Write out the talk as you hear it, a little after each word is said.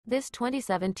This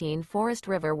 2017 Forest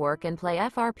River Work and Play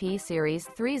FRP Series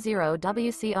 30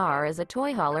 WCR is a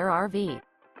toy hauler RV.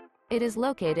 It is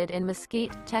located in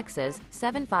Mesquite, Texas,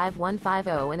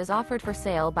 75150 and is offered for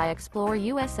sale by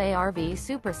ExploreUSA RV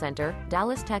Supercenter,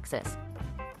 Dallas, Texas.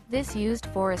 This used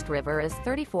Forest River is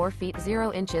 34 feet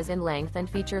 0 inches in length and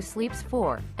features sleeps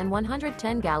 4 and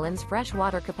 110 gallons fresh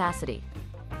water capacity.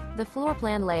 The floor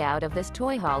plan layout of this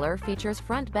toy hauler features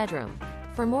front bedroom.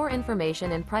 For more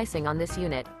information and pricing on this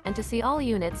unit, and to see all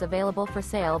units available for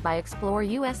sale by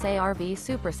ExploreUSA RV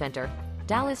Supercenter,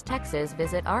 Dallas, Texas,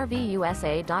 visit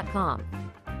RVUSA.com.